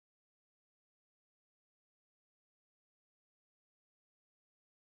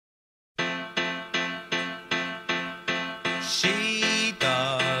She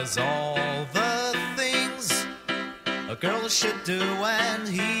does all the things a girl should do, and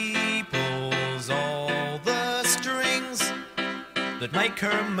he pulls all the strings that make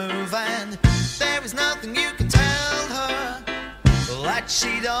her move. And there is nothing you can tell her that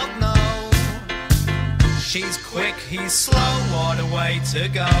she don't know. She's quick, he's slow, what a way to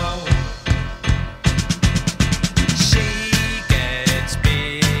go. She gets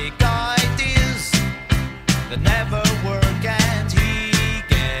big ideas that never work, and he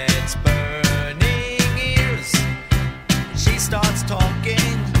gets burning ears. She starts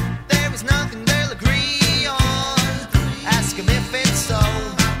talking, there is nothing they'll agree on. Ask him if it's so.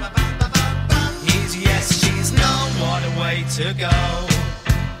 He's yes, she's no, what a way to go.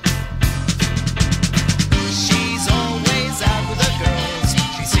 She's always out with the girls,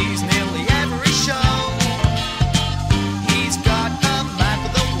 she sees nearly every show. He's got a map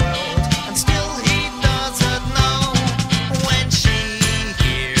of the world, and still he doesn't know. When she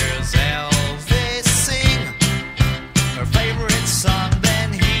hears Elvis sing her favorite song,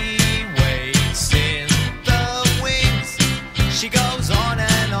 then he waits in the wings. She goes on,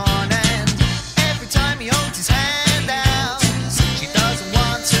 and every time he holds his hand out, she doesn't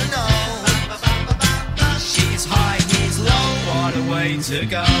want to know. She's high, he's low, what a way to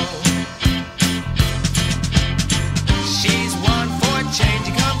go. She's one for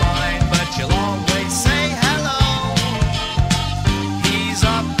changing her mind, but she'll always say hello. He's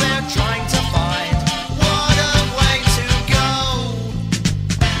up there trying to find what a way to go.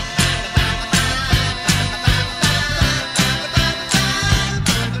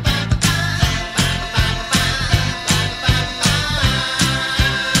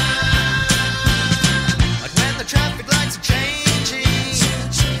 Like when the traffic lights are changing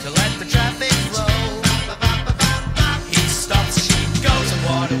to let the traffic flow, he stops, she goes, and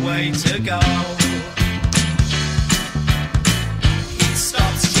what a way to go. He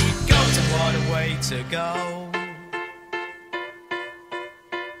stops, she goes, and what a way to go.